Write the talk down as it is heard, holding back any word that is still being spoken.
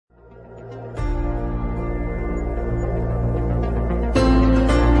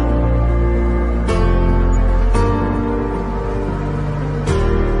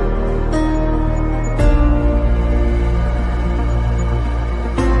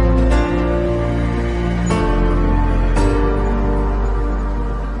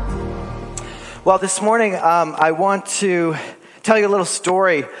Well, this morning I want to tell you a little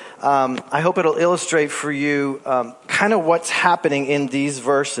story. I hope it'll illustrate for you kind of what's happening in these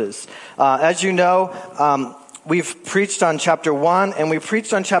verses. As you know, we've preached on chapter 1 and we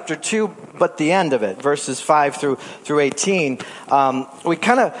preached on chapter 2, but the end of it, verses 5 through 18. We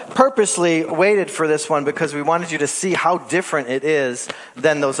kind of purposely waited for this one because we wanted you to see how different it is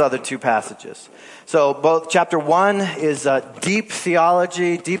than those other two passages. So both chapter 1 is deep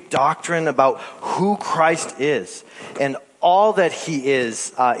theology, deep doctrine about who Christ is and all that he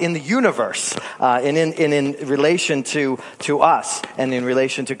is in the universe and in relation to us and in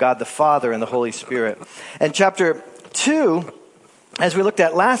relation to God the Father and the Holy Spirit. And chapter 2, as we looked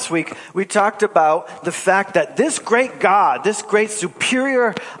at last week, we talked about the fact that this great God, this great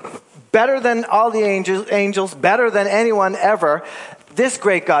superior, better than all the angels, better than anyone ever, this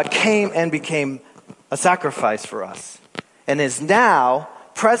great God came and became a sacrifice for us and is now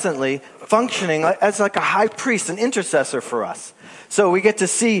presently functioning as like a high priest, an intercessor for us. So we get to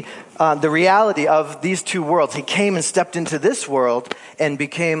see the reality of these two worlds. He came and stepped into this world and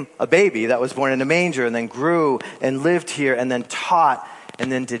became a baby that was born in a manger and then grew and lived here and then taught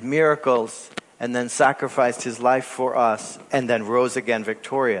and then did miracles and then sacrificed his life for us and then rose again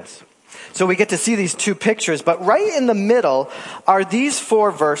victorious. So we get to see these two pictures, but right in the middle are these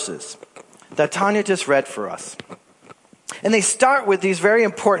 4 verses that Tanya just read for us. And they start with these very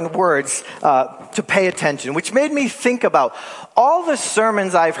important words to pay attention, which made me think about all the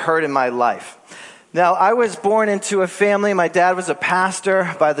sermons I've heard in my life. Now, I was born into a family. My dad was a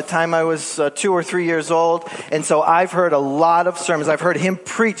pastor by the time I was 2 or 3 years old. And so I've heard a lot of sermons. I've heard him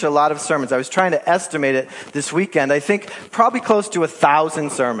preach a lot of sermons. I was trying to estimate it this weekend. I think probably close to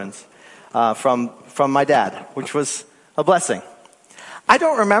 1,000 sermons from my dad, which was a blessing. I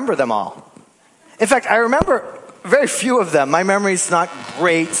don't remember them all. In fact, I remember very few of them. My memory's not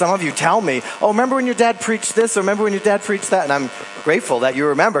great. Some of you tell me, oh, remember when your dad preached this, or remember when your dad preached that? And I'm grateful that you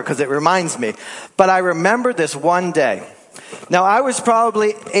remember because it reminds me. But I remember this one day. Now, I was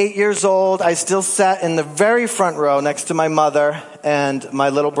probably 8 years old. I still sat in the very front row next to my mother and my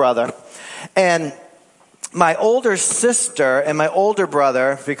little brother. And my older sister and my older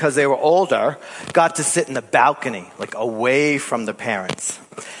brother, because they were older, got to sit in the balcony, like away from the parents.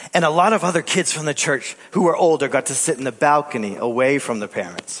 And a lot of other kids from the church who were older got to sit in the balcony away from the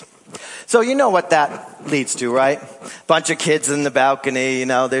parents. So you know what that leads to, right? Bunch of kids in the balcony, you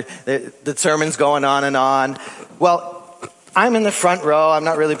know, the sermon's going on and on. Well, I'm in the front row. I'm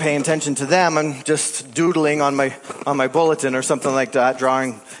not really paying attention to them. I'm just doodling on my bulletin or something like that,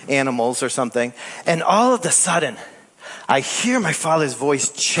 drawing animals or something. And all of a sudden, I hear my father's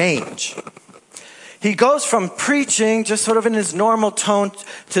voice change. He goes from preaching just sort of in his normal tone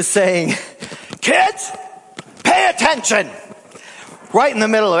to saying, kids, pay attention, right in the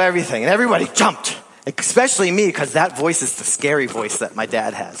middle of everything. And everybody jumped, especially me, because that voice is the scary voice that my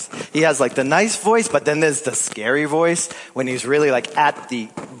dad has. He has like the nice voice, but then there's the scary voice when he's really like at the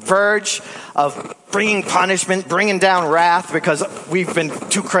verge of bringing punishment, bringing down wrath because we've been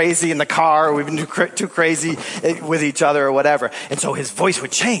too crazy in the car, we've been too crazy with each other or whatever. And so his voice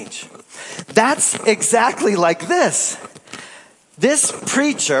would change. That's exactly like this. This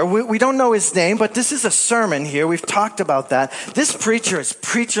preacher, we don't know his name, but this is a sermon here. We've talked about that. This preacher is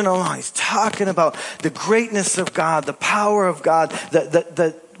preaching along. He's talking about the greatness of God, the power of God,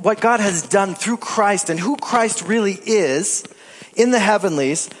 what God has done through Christ and who Christ really is in the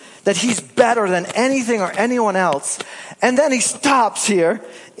heavenlies, that he's better than anything or anyone else. And then he stops here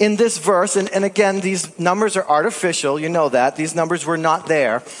in this verse. And again, these numbers are artificial. You know that. These numbers were not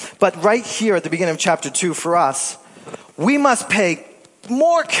there. But right here at the beginning of chapter 2 for us, we must pay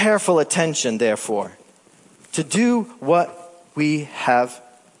more careful attention, therefore, to do what we have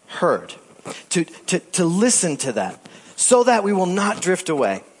heard, to listen to that, so that we will not drift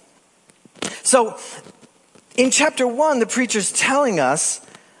away. So, in chapter 1, the preacher's telling us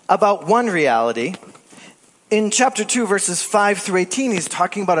about one reality. In chapter 2, verses 5 through 18, he's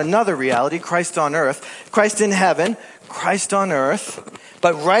talking about another reality, Christ on earth, Christ in heaven, Christ on earth.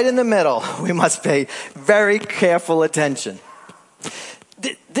 But right in the middle, we must pay very careful attention.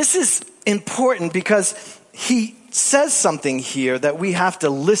 This is important because he says something here that we have to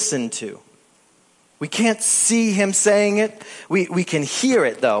listen to. We can't see him saying it. We can hear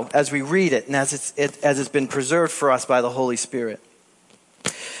it, though, as we read it and as it's been preserved for us by the Holy Spirit.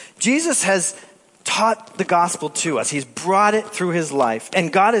 Jesus has taught the gospel to us. He's brought it through his life,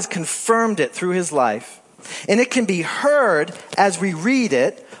 and God has confirmed it through his life. And it can be heard as we read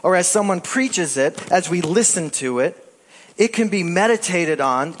it, or as someone preaches it, as we listen to it. It can be meditated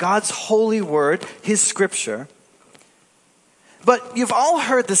on, God's holy word, his scripture. But you've all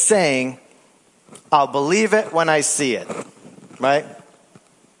heard the saying, I'll believe it when I see it, right?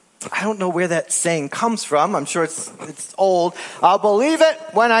 I don't know where that saying comes from. I'm sure it's old. I'll believe it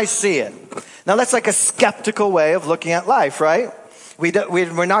when I see it. Now that's like a skeptical way of looking at life, right?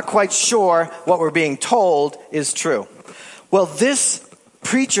 We're not quite sure what we're being told is true. Well, this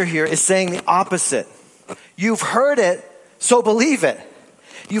preacher here is saying the opposite. You've heard it, so believe it.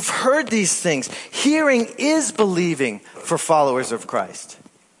 You've heard these things. Hearing is believing for followers of Christ.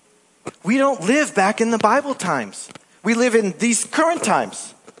 We don't live back in the Bible times. We live in these current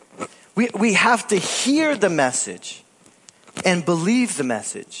times. We have to hear the message and believe the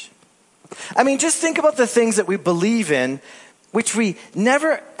message. I mean, just think about the things that we believe in, which we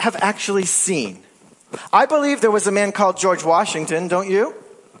never have actually seen. I believe there was a man called George Washington, don't you?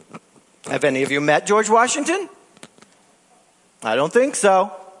 Have any of you met George Washington? I don't think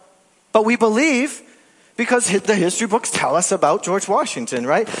so. But we believe because the history books tell us about George Washington,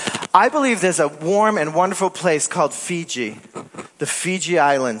 right? I believe there's a warm and wonderful place called Fiji, the Fiji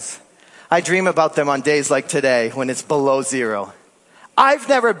Islands. I dream about them on days like today when it's below zero. I've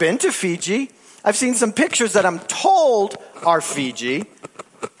never been to Fiji. I've seen some pictures that I'm told are Fiji.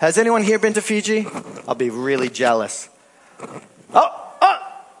 Has anyone here been to Fiji? I'll be really jealous.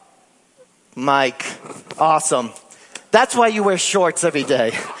 Oh, Mike, awesome. That's why you wear shorts every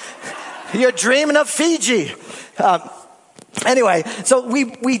day. You're dreaming of Fiji. Anyway, so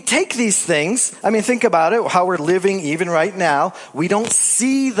we take these things. I mean, think about it, how we're living even right now. We don't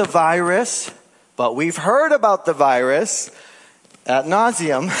see the virus, but we've heard about the virus ad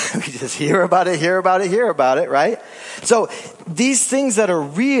nauseum. We just hear about it, right? So these things that are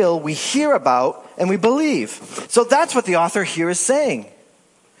real, we hear about and we believe. So that's what the author here is saying.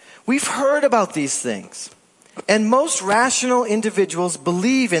 We've heard about these things. And most rational individuals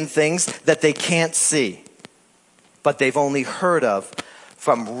believe in things that they can't see, but they've only heard of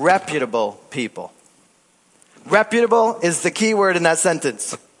from reputable people. Reputable is the key word in that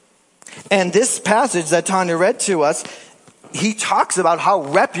sentence. And this passage that Tanya read to us, he talks about how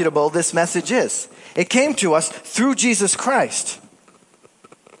reputable this message is. It came to us through Jesus Christ.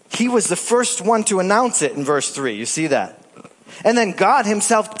 He was the first one to announce it in verse 3. You see that? And then God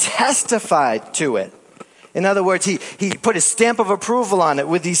himself testified to it. In other words, he put his stamp of approval on it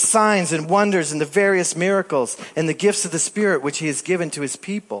with these signs and wonders and the various miracles and the gifts of the Spirit which he has given to his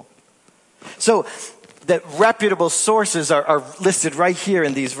people. So that reputable sources are listed right here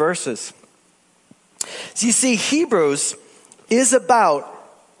in these verses. So you see, Hebrews is about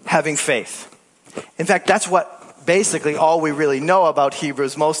having faith. In fact, that's what basically all we really know about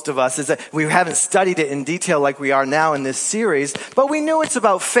Hebrews, most of us, is that we haven't studied it in detail like we are now in this series, but we knew it's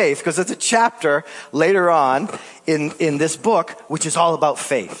about faith because it's a chapter later on in this book which is all about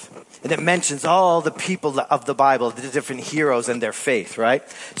faith. And it mentions all the people of the Bible, the different heroes and their faith, right?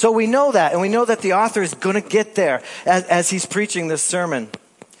 So we know that, and we know that the author is going to get there as he's preaching this sermon.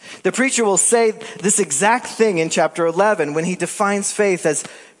 The preacher will say this exact thing in chapter 11 when he defines faith as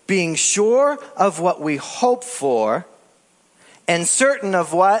being sure of what we hope for and certain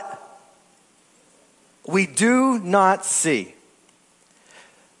of what we do not see.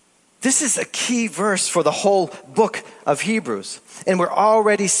 This is a key verse for the whole book of Hebrews. And we're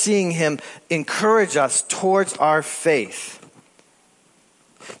already seeing him encourage us towards our faith.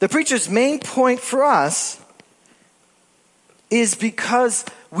 The preacher's main point for us is because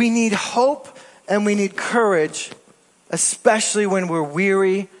we need hope and we need courage, especially when we're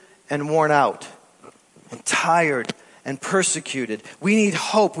weary and worn out and tired and persecuted. We need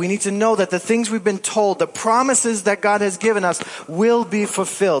hope. We need to know that the things we've been told, the promises that God has given us will be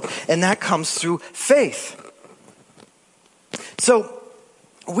fulfilled. And that comes through faith. So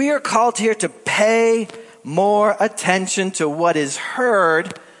we are called here to pay more attention to what is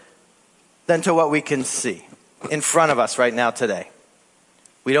heard than to what we can see in front of us right now today.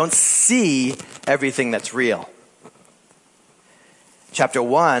 We don't see everything that's real. Chapter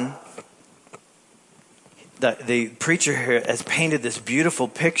 1, the preacher here has painted this beautiful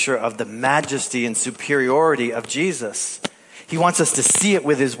picture of the majesty and superiority of Jesus. He wants us to see it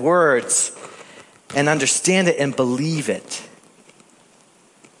with his words and understand it and believe it.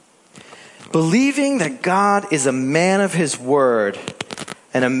 Believing that God is a man of his word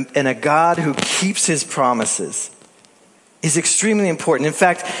and a God who keeps his promises is extremely important. In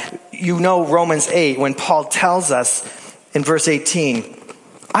fact, you know Romans 8 when Paul tells us in verse 18,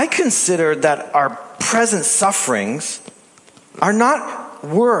 I consider that our present sufferings are not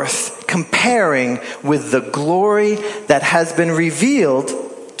worth comparing with the glory that has been revealed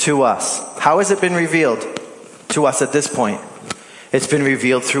to us. How has it been revealed to us at this point? It's been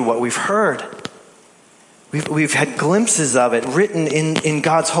revealed through what we've heard. We've had glimpses of it written in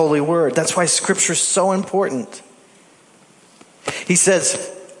God's holy word. That's why Scripture is so important. He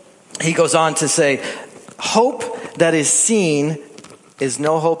goes on to say, hope that is seen is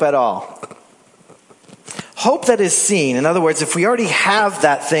no hope at all. Hope that is seen, in other words, if we already have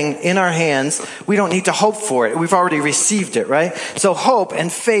that thing in our hands, we don't need to hope for it. We've already received it, right? So hope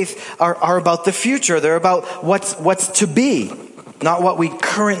and faith are about the future. They're about what's to be, not what we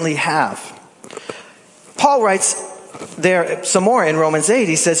currently have. Paul writes there some more in Romans 8.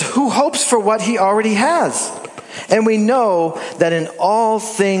 He says, who hopes for what he already has? And we know that in all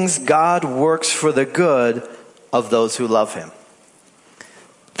things God works for the good of those who love him.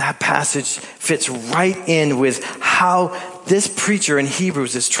 That passage fits right in with how this preacher in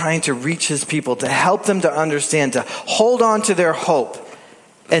Hebrews is trying to reach his people, to help them to understand, to hold on to their hope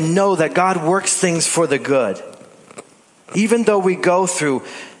and know that God works things for the good. Even though we go through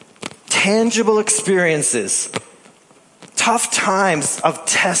tangible experiences, tough times of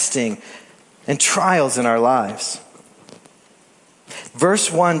testing and trials in our lives.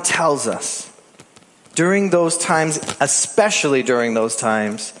 Verse 1 tells us, during those times, especially during those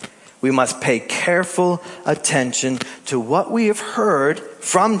times, we must pay careful attention to what we have heard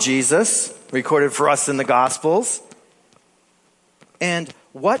from Jesus, recorded for us in the Gospels, and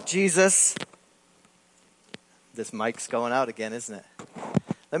what Jesus... This mic's going out again, isn't it?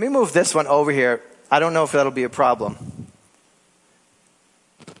 Let me move this one over here. I don't know if that'll be a problem.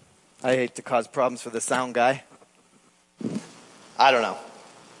 I hate to cause problems for the sound guy. I don't know.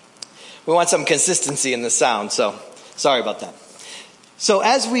 We want some consistency in the sound, so sorry about that. So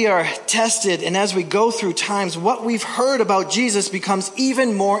as we are tested and as we go through times, what we've heard about Jesus becomes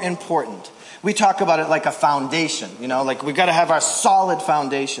even more important. We talk about it like a foundation, like we've got to have our solid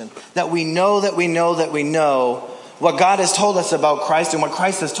foundation. That we know what God has told us about Christ and what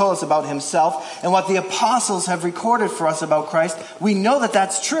Christ has told us about himself and what the apostles have recorded for us about Christ. We know that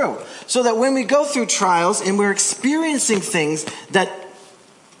that's true. So that when we go through trials and we're experiencing things that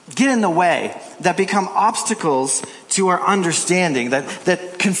get in the way, that become obstacles to our understanding,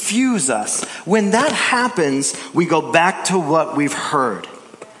 that confuse us. When that happens, we go back to what we've heard.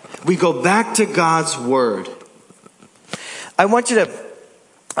 We go back to God's word. I want you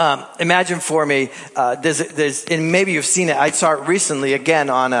to imagine for me, and maybe you've seen it, I saw it recently again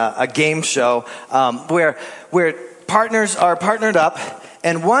on a game show where partners are partnered up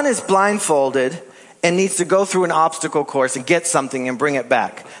and one is blindfolded and needs to go through an obstacle course and get something and bring it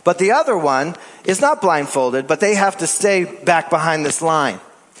back. But the other one is not blindfolded, but they have to stay back behind this line.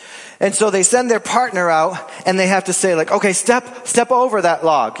 And so they send their partner out and they have to say okay, step over that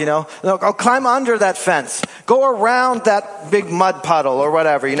log, I'll climb under that fence, go around that big mud puddle or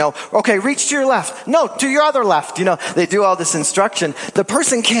whatever, okay, reach to your left. No, to your other left, they do all this instruction. The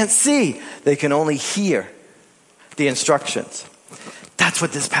person can't see. They can only hear the instructions. That's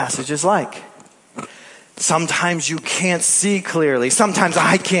what this passage is like. Sometimes you can't see clearly. Sometimes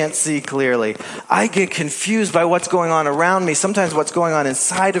I can't see clearly. I get confused by what's going on around me. Sometimes what's going on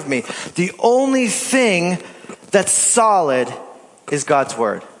inside of me. The only thing that's solid is God's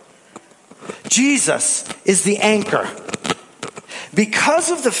word. Jesus is the anchor. Because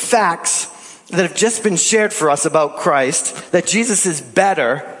of the facts that have just been shared for us about Christ, that Jesus is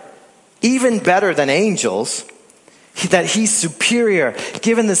better, even better than angels, that he's superior,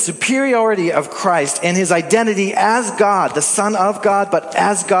 given the superiority of Christ and his identity as God, the Son of God, but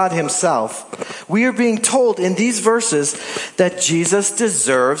as God himself, we are being told in these verses that Jesus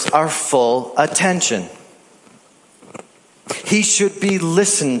deserves our full attention. He should be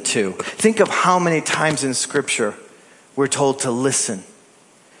listened to. Think of how many times in Scripture we're told to listen.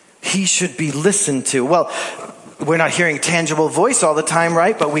 He should be listened to. Well, we're not hearing tangible voice all the time,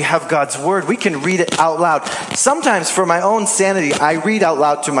 right? But we have God's word. We can read it out loud. Sometimes for my own sanity, I read out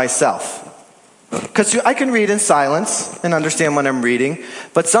loud to myself. Because I can read in silence and understand what I'm reading.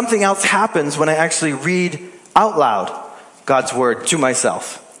 But something else happens when I actually read out loud God's word to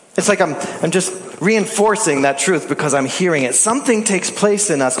myself. It's like I'm just reinforcing that truth because I'm hearing it. Something takes place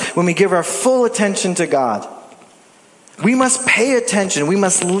in us when we give our full attention to God. We must pay attention. We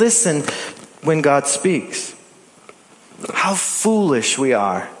must listen when God speaks. How foolish we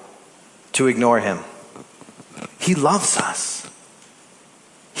are to ignore him. He loves us.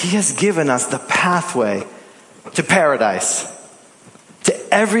 He has given us the pathway to paradise,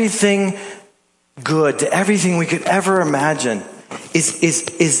 to everything good, to everything we could ever imagine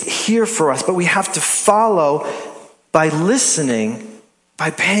is here for us. But we have to follow by listening,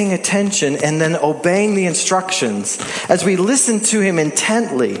 by paying attention, and then obeying the instructions as we listen to him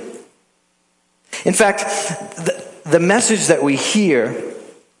intently. In fact, the message that we hear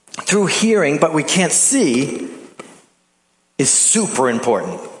through hearing, but we can't see, is super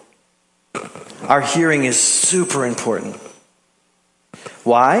important. Our hearing is super important.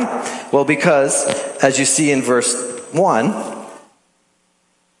 Why? Well, because, as you see in verse 1,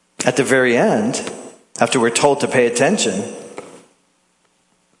 at the very end, after we're told to pay attention,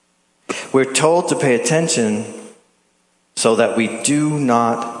 we're told to pay attention so that we do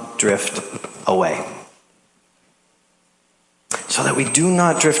not drift away. So that we do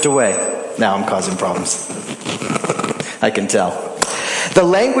not drift away. Now I'm causing problems. I can tell. The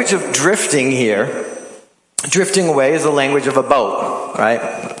language of drifting here, drifting away, is the language of a boat,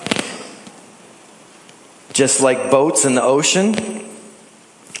 right? Just like boats in the ocean,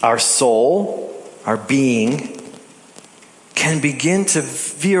 our soul, our being, can begin to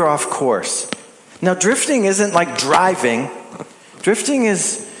veer off course. Now, drifting isn't like driving. Drifting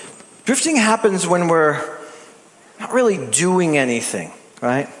happens when we're not really doing anything,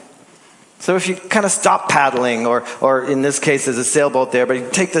 right? So if you kind of stop paddling, or in this case there's a sailboat there, but you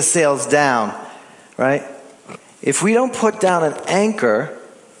take the sails down, right? If we don't put down an anchor,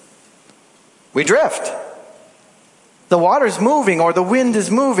 we drift. The water's moving or the wind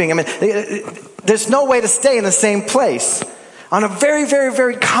is moving. I mean, there's no way to stay in the same place. On a very, very,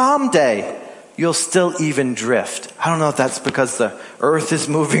 very calm day, you'll still even drift. I don't know if that's because the earth is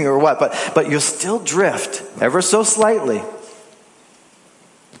moving or what, but you'll still drift ever so slightly.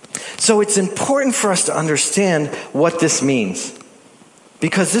 So it's important for us to understand what this means.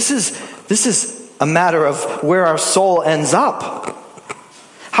 Because this is a matter of where our soul ends up.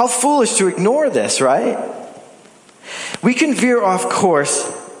 How foolish to ignore this, right? We can veer off course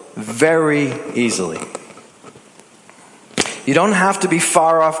very easily. You don't have to be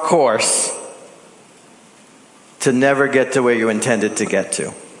far off course to never get to where you intended to get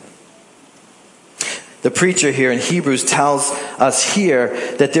to. The preacher here in Hebrews tells us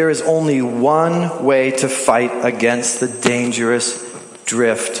here that there is only one way to fight against the dangerous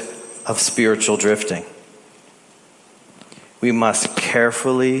drift of spiritual drifting. We must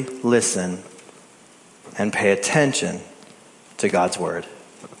carefully listen and pay attention to God's word.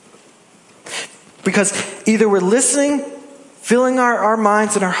 Because either we're listening, filling our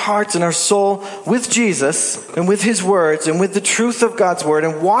minds and our hearts and our soul with Jesus and with his words and with the truth of God's word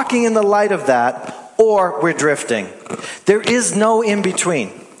and walking in the light of that, or we're drifting. There is no in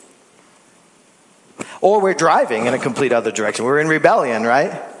between. Or we're driving in a complete other direction. We're in rebellion,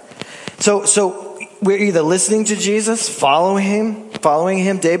 right? So we're either listening to Jesus, following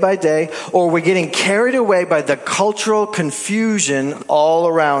him day by day, or we're getting carried away by the cultural confusion all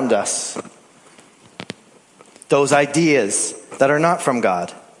around us. Those ideas that are not from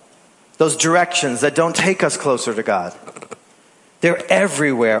God. Those directions that don't take us closer to God. They're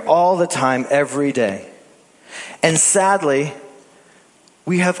everywhere, all the time, every day. And sadly,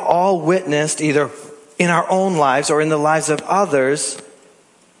 we have all witnessed, either in our own lives or in the lives of others,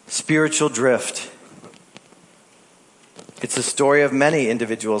 spiritual drift. It's the story of many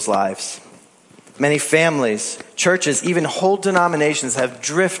individuals' lives. Many families, churches, even whole denominations have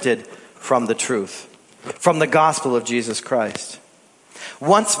drifted from the truth, from the gospel of Jesus Christ.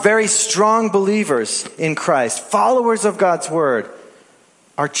 Once very strong believers in Christ, followers of God's word,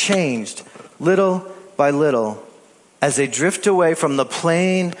 are changed little by little as they drift away from the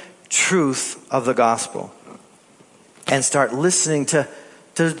plain truth of the gospel and start listening to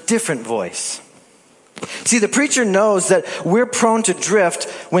a different voice. See, the preacher knows that we're prone to drift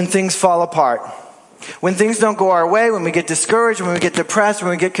when things fall apart. When things don't go our way, when we get discouraged, when we get depressed,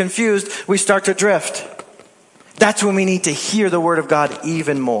 when we get confused, we start to drift. That's when we need to hear the word of God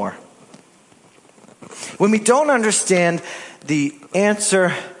even more. When we don't understand the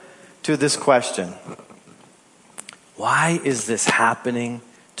answer to this question, why is this happening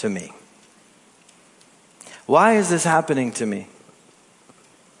to me? Why is this happening to me?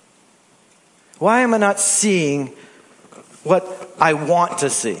 Why am I not seeing what I want to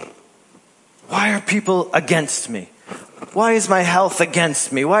see? Why are people against me? Why is my health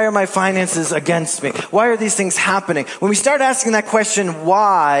against me? Why are my finances against me? Why are these things happening? When we start asking that question,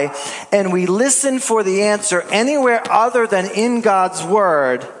 why, and we listen for the answer anywhere other than in God's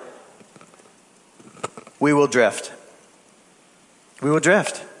word, we will drift. We will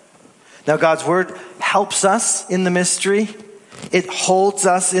drift. Now, God's word helps us in the mystery. It holds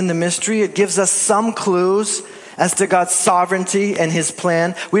us in the mystery. It gives us some clues as to God's sovereignty and his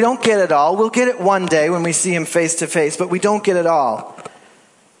plan. We don't get it all. We'll get it one day when we see him face to face, but we don't get it all.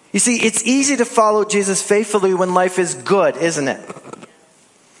 You see, it's easy to follow Jesus faithfully when life is good, isn't it?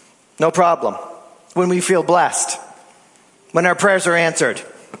 No problem. When we feel blessed. When our prayers are answered.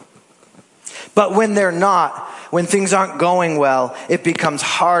 But when they're not, when things aren't going well, it becomes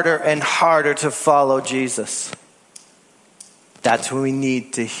harder and harder to follow Jesus. That's when we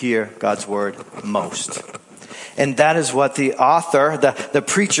need to hear God's word most. And that is what the author, the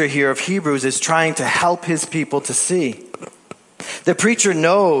preacher here of Hebrews, is trying to help his people to see. The preacher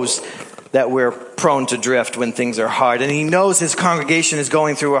knows that we're prone to drift when things are hard, and he knows his congregation is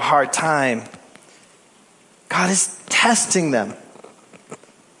going through a hard time. God is testing them,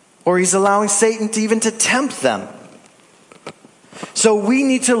 or he's allowing Satan to even to tempt them. So we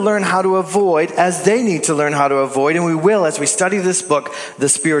need to learn how to avoid, as they need to learn how to avoid, and we will as we study this book, the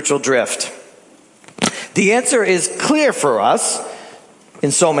spiritual drift. The answer is clear for us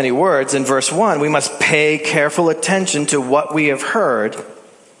in so many words. In verse 1, we must pay careful attention to what we have heard.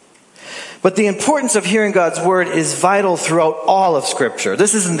 But the importance of hearing God's word is vital throughout all of Scripture.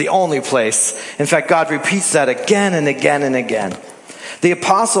 This isn't the only place. In fact, God repeats that again and again and again. The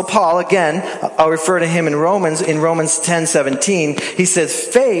Apostle Paul, again, I'll refer to him in Romans 10:17, he says,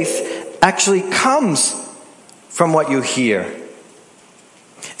 faith actually comes from what you hear.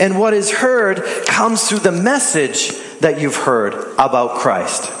 And what is heard comes through the message that you've heard about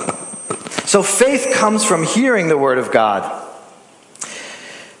Christ. So faith comes from hearing the word of God.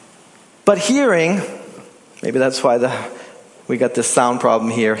 But hearing, maybe that's why we got this sound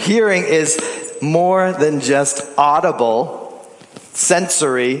problem here. Hearing is more than just audible,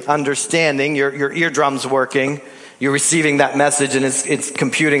 sensory understanding. Your eardrum's working. You're receiving that message and it's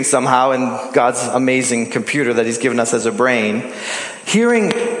computing somehow in God's amazing computer that he's given us as a brain.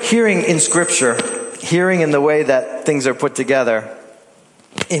 Hearing in Scripture, hearing in the way that things are put together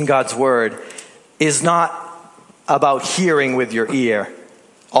in God's word is not about hearing with your ear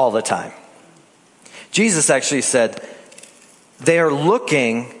all the time. Jesus actually said, they are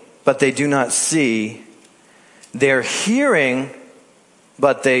looking, but they do not see. They're hearing,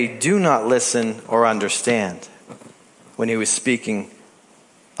 but they do not listen or understand. When he was speaking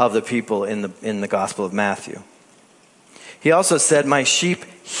of the people in the Gospel of Matthew. He also said, my sheep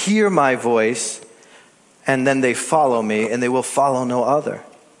hear my voice, and then they follow me, and they will follow no other,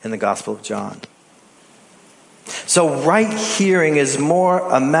 in the Gospel of John. So right hearing is more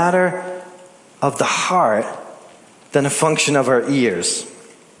a matter of the heart than a function of our ears.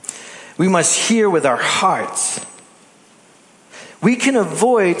 We must hear with our hearts. We can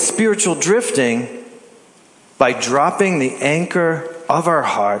avoid spiritual drifting by dropping the anchor of our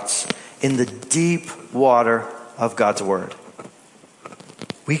hearts in the deep water of God's word.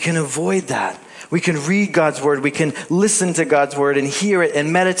 We can avoid that. We can read God's word. We can listen to God's word and hear it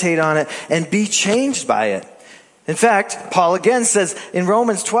and meditate on it and be changed by it. In fact, Paul again says in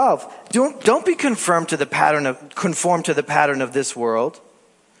Romans 12, don't be conformed to the pattern of this world,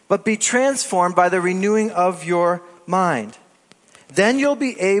 but be transformed by the renewing of your mind. Then you'll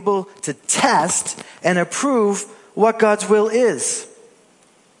be able to test and approve what God's will is.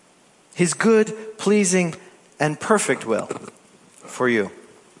 His good, pleasing, and perfect will for you.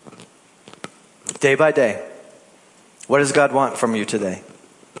 Day by day. What does God want from you today?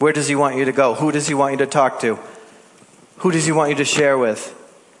 Where does he want you to go? Who does he want you to talk to? Who does he want you to share with?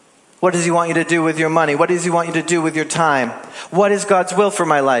 What does he want you to do with your money? What does he want you to do with your time? What is God's will for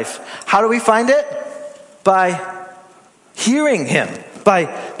my life? How do we find it? By hearing him,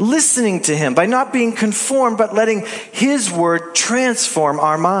 by listening to him, by not being conformed, but letting his word transform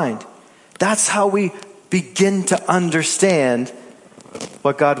our mind. That's how we begin to understand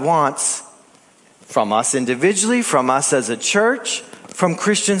what God wants from us individually, from us as a church, from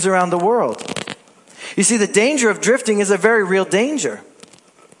Christians around the world. You see, the danger of drifting is a very real danger.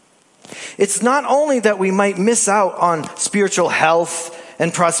 It's not only that we might miss out on spiritual health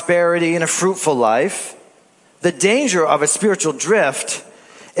and prosperity and a fruitful life. The danger of a spiritual drift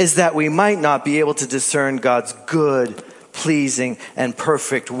is that we might not be able to discern God's good, pleasing, and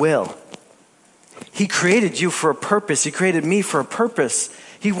perfect will. He created you for a purpose. He created me for a purpose.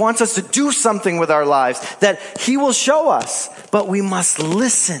 He wants us to do something with our lives that he will show us, but we must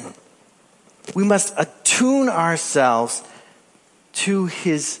listen. We must attune ourselves to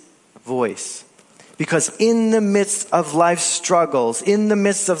his voice. Because in the midst of life's struggles, in the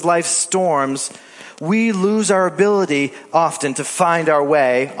midst of life's storms, we lose our ability often to find our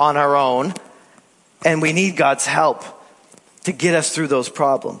way on our own, and we need God's help to get us through those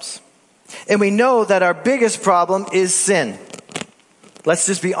problems. And we know that our biggest problem is sin. Let's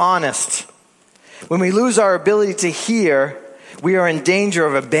just be honest. When we lose our ability to hear, we are in danger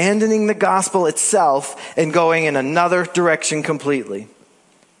of abandoning the gospel itself and going in another direction completely.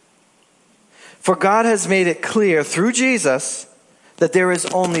 For God has made it clear through Jesus that there is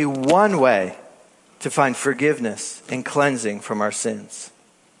only one way to find forgiveness and cleansing from our sins.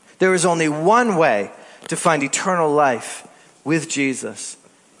 There is only one way to find eternal life with Jesus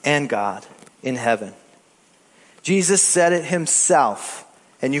and God in heaven. Jesus said it himself,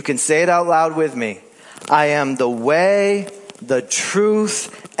 and you can say it out loud with me. I am the way, the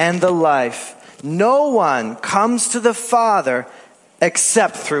truth, and the life. No one comes to the Father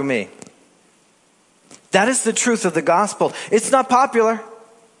except through me. That is the truth of the gospel. It's not popular.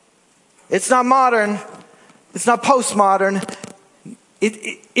 It's not modern. It's not postmodern.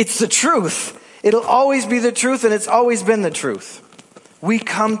 It's the truth. It'll always be the truth, and it's always been the truth. We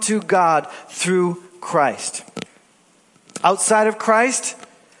come to God through Christ. Outside of Christ,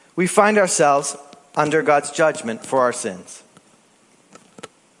 we find ourselves under God's judgment for our sins.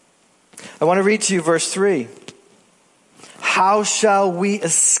 I want to read to you verse 3. How shall we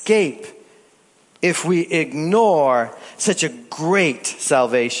escape if we ignore such a great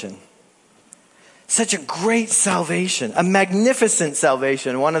salvation? Such a great salvation, a magnificent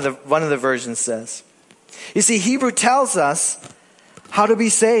salvation, one of the versions says. You see, Hebrew tells us how to be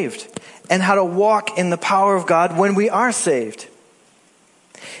saved and how to walk in the power of God when we are saved.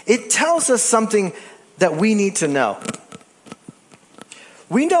 It tells us something that we need to know.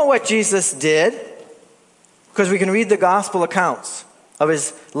 We know what Jesus did because we can read the gospel accounts of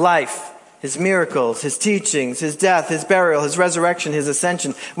his life, his miracles, his teachings, his death, his burial, his resurrection, his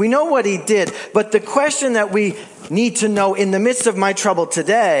ascension. We know what he did, but the question that we need to know in the midst of my trouble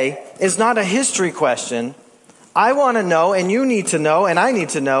today is not a history question. I want to know, and you need to know, and I need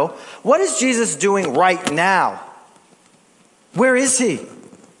to know, what is Jesus doing right now? Where is he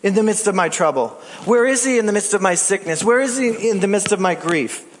in the midst of my trouble? Where is he in the midst of my sickness? Where is he in the midst of my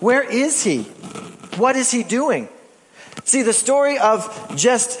grief? Where is he? What is he doing? See, the story of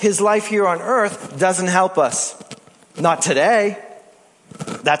just his life here on earth doesn't help us. Not today.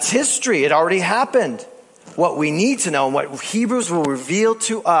 That's history. It already happened. What we need to know and what Hebrews will reveal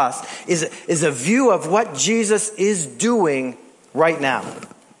to us is a view of what Jesus is doing right now.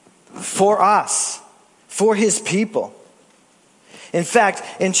 For us. For his people. In fact,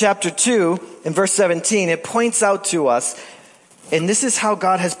 in chapter 2, in verse 17, it points out to us, and this is how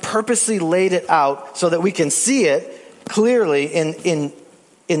God has purposely laid it out so that we can see it clearly in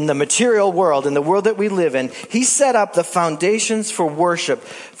the material world, in the world that we live in. He set up the foundations for worship,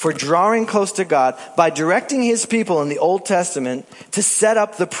 for drawing close to God, by directing his people in the Old Testament to set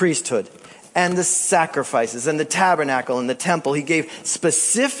up the priesthood and the sacrifices and the tabernacle and the temple. He gave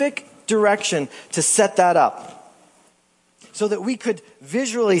specific direction to set that up so that we could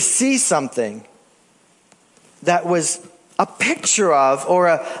visually see something that was a picture of or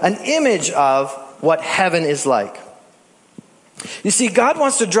an image of what heaven is like. You see, God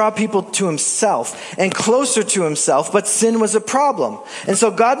wants to draw people to himself and closer to himself, but sin was a problem. And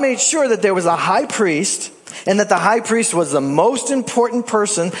so God made sure that there was a high priest, and that the high priest was the most important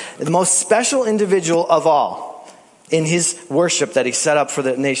person, the most special individual of all in his worship that he set up for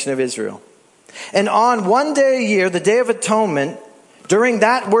the nation of Israel. And on one day a year, the Day of Atonement, during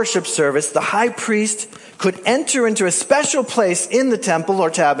that worship service, the high priest could enter into a special place in the temple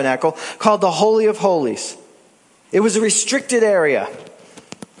or tabernacle called the Holy of Holies. It was a restricted area.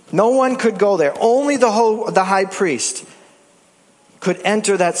 No one could go there. Only the high priest could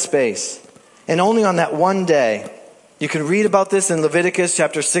enter that space. And only on that one day. You can read about this in Leviticus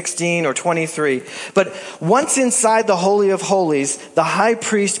chapter 16 or 23. But once inside the Holy of Holies, the high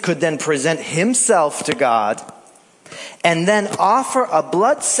priest could then present himself to God and then offer a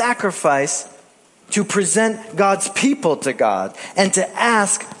blood sacrifice to present God's people to God and to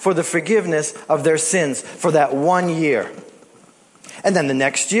ask for the forgiveness of their sins for that 1 year. And then the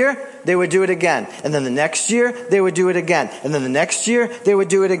next year, they would do it again. And then the next year, they would do it again. And then the next year, they would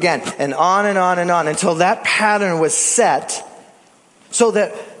do it again. And on and on and on until that pattern was set so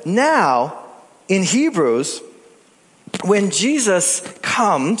that now in Hebrews, when Jesus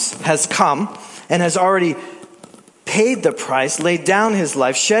has come and has already paid the price, laid down his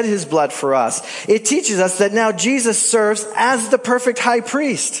life, shed his blood for us, it teaches us that now Jesus serves as the perfect high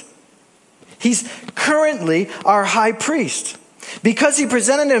priest. He's currently our high priest. Because he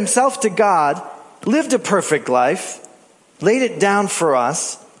presented himself to God, lived a perfect life, laid it down for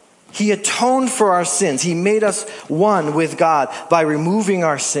us, he atoned for our sins. He made us one with God by removing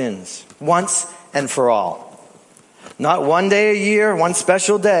our sins once and for all. Not one day a year, one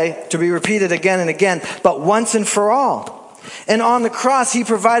special day to be repeated again and again, but once and for all. And on the cross, he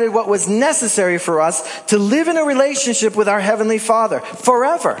provided what was necessary for us to live in a relationship with our Heavenly Father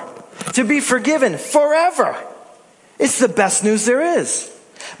forever, to be forgiven forever. It's the best news there is.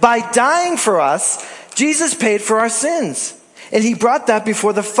 By dying for us, Jesus paid for our sins. And he brought that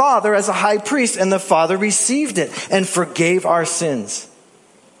before the Father as a high priest, and the Father received it and forgave our sins.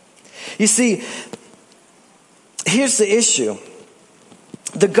 You see, here's the issue.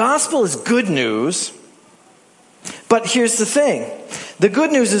 The gospel is good news, but here's the thing. The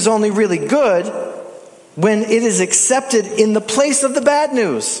good news is only really good when it is accepted in the place of the bad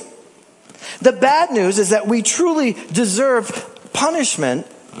news. The bad news is that we truly deserve punishment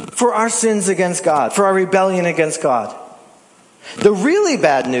for our sins against God, for our rebellion against God. The really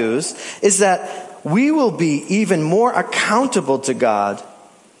bad news is that we will be even more accountable to God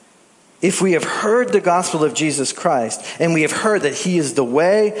if we have heard the gospel of Jesus Christ and we have heard that He is the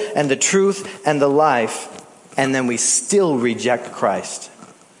way and the truth and the life, and then we still reject Christ.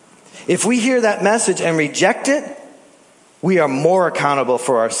 If we hear that message and reject it, we are more accountable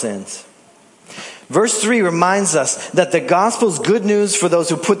for our sins. Verse 3 reminds us that the gospel is good news for those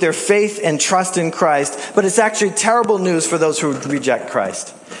who put their faith and trust in Christ, but it's actually terrible news for those who reject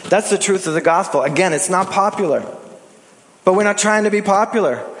Christ. That's the truth of the gospel. Again, it's not popular, but we're not trying to be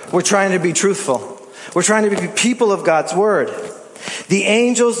popular. We're trying to be truthful. We're trying to be people of God's word. The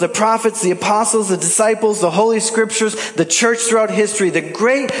angels, the prophets, the apostles, the disciples, the Holy Scriptures, the church throughout history, the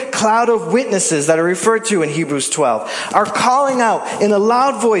great cloud of witnesses that are referred to in Hebrews 12, are calling out in a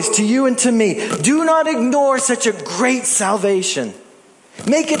loud voice to you and to me, do not ignore such a great salvation.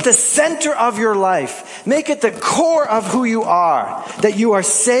 Make it the center of your life. Make it the core of who you are. That you are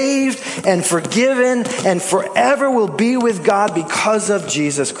saved and forgiven and forever will be with God because of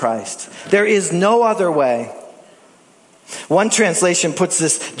Jesus Christ. There is no other way. One translation puts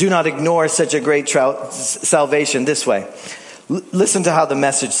this, do not ignore such a great salvation, this way. Listen to how the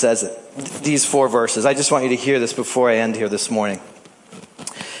Message says it. These 4 verses. I just want you to hear this before I end here this morning.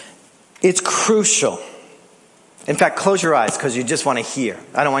 It's crucial. In fact, close your eyes because you just want to hear.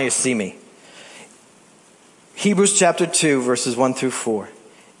 I don't want you to see me. Hebrews chapter 2, verses 1 through 4.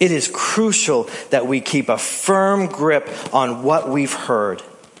 It is crucial that we keep a firm grip on what we've heard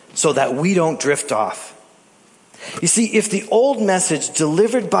so that we don't drift off. You see, if the old message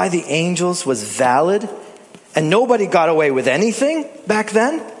delivered by the angels was valid and nobody got away with anything back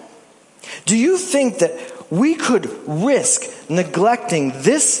then, do you think that we could risk neglecting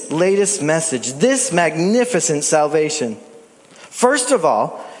this latest message, this magnificent salvation? First of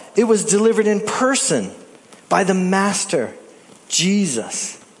all, it was delivered in person by the Master,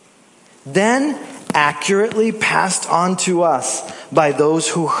 Jesus. Then accurately passed on to us by those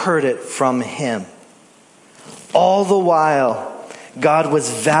who heard it from Him. All the while, God was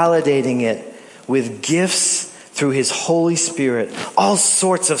validating it with gifts through His Holy Spirit, all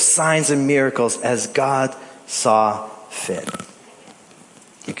sorts of signs and miracles as God saw fit.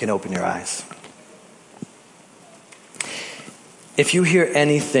 You can open your eyes. If you hear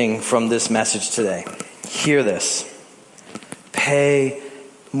anything from this message today, hear this. Pay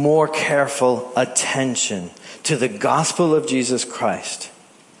more careful attention to the gospel of Jesus Christ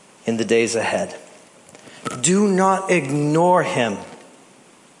in the days ahead. Do not ignore Him.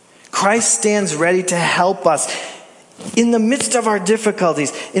 Christ stands ready to help us in the midst of our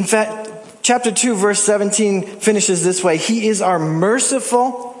difficulties. In fact, chapter 2, verse 17 finishes this way. He is our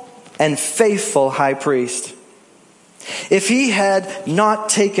merciful and faithful high priest. If He had not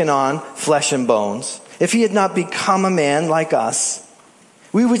taken on flesh and bones, if He had not become a man like us,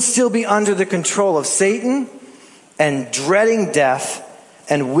 we would still be under the control of Satan and dreading death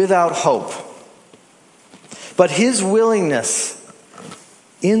and without hope. But His willingness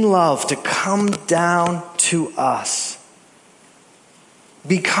in love to come down to us,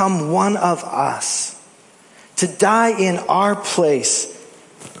 become one of us, to die in our place,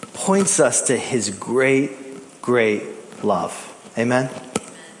 points us to His great, great love. Amen?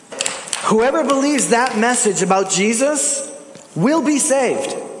 Whoever believes that message about Jesus will be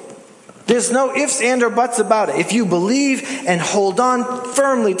saved. There's no ifs, and, or buts about it. If you believe and hold on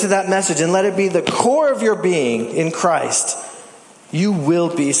firmly to that message and let it be the core of your being in Christ, you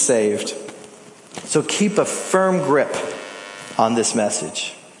will be saved. So keep a firm grip on this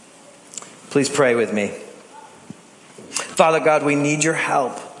message. Please pray with me. Father God, we need your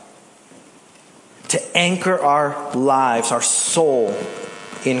help to anchor our lives, our soul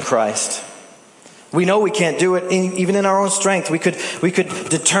in Christ. We know we can't do it even in our own strength. We could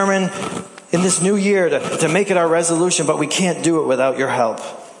determine in this new year to make it our resolution, but we can't do it without your help.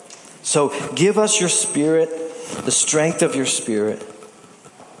 So give us your Spirit, the strength of your Spirit,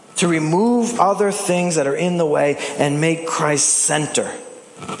 to remove other things that are in the way and make Christ center,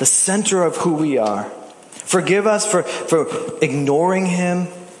 the center of who we are. Forgive us for ignoring Him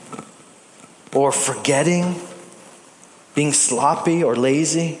or forgetting, being sloppy or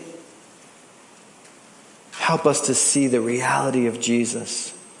lazy. Help us to see the reality of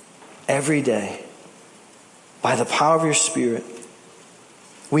Jesus every day by the power of your Spirit.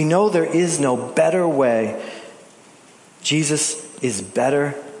 We know there is no better way Jesus is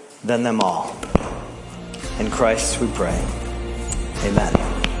better than them all. In Christ we pray. Amen.